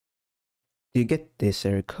Do you get this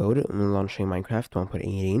error code when launching Minecraft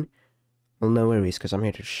 1.18? Well, no worries, because I'm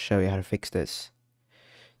here to show you how to fix this.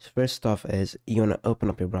 So first off is you want to open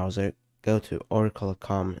up your browser, go to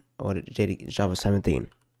oracle.com or Java 17,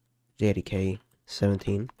 JDK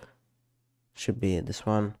 17, should be this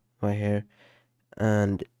one right here,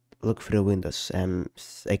 and look for the Windows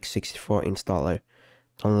x64 installer.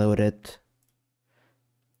 Download it,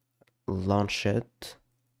 launch it.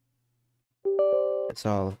 It's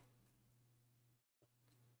all.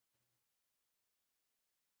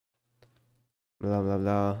 Blah blah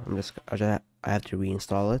blah. I have to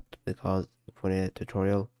reinstall it because for the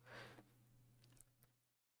tutorial.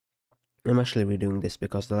 I'm actually redoing this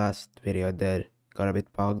because the last video I did got a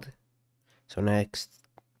bit bugged. So next,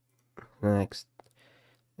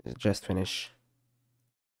 just finish.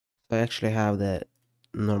 So I actually have the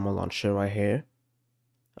normal launcher right here.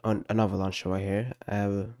 On another launcher right here. I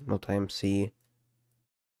have MultiMC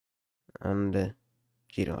and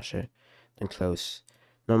GDlauncher. Then close.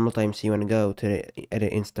 Normal times you want to go to the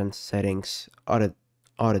edit instance settings, auto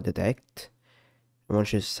detect. I want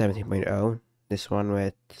to choose 17.0. This one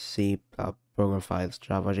with C program files,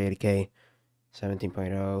 Java JDK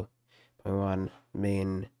 17.0.1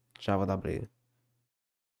 main Java W.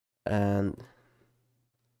 And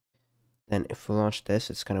then if we launch this,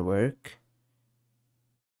 it's gonna work.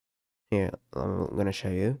 Here, I'm gonna show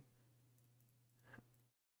you.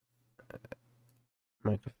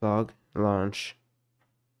 Minecraft log, launch.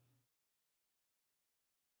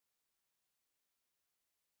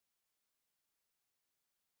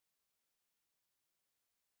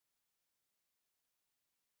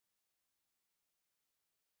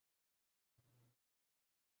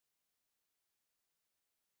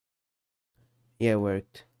 Yeah, it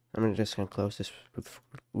worked. I'm just gonna close this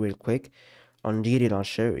real quick. On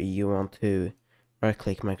GDlauncher, you want to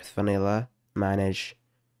right-click Minecraft Vanilla, manage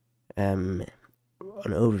an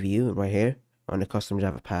overview right here on the custom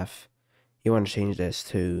Java path. You want to change this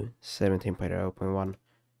to 17.0.1.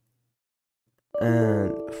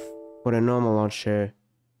 And for the normal launcher,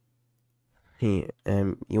 here,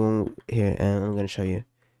 I'm gonna show you.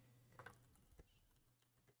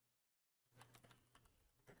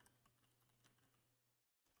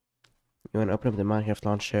 You want to open up the Minecraft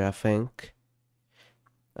launcher, I think.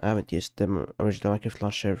 I haven't used the original Minecraft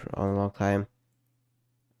launcher for a long time.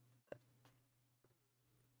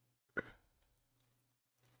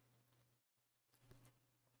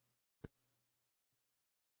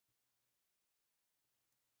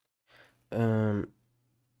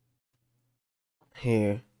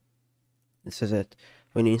 Here, this is it.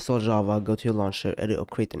 When you install Java, go to your launcher, edit or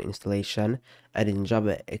create an installation, add in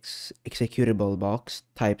Java executable box,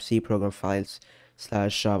 type C program files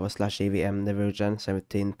 /java/avm, the version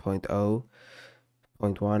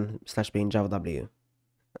 17.0.1 /bin Java W.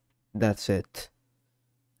 That's it.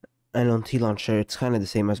 And on Tlauncher, it's kind of the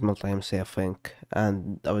same as MultiMC, I think,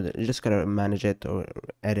 and you just gotta manage it or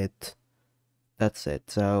edit. That's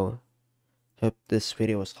it. So hope this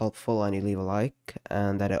video was helpful and you leave a like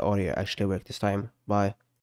and that the audio actually worked this time. Bye.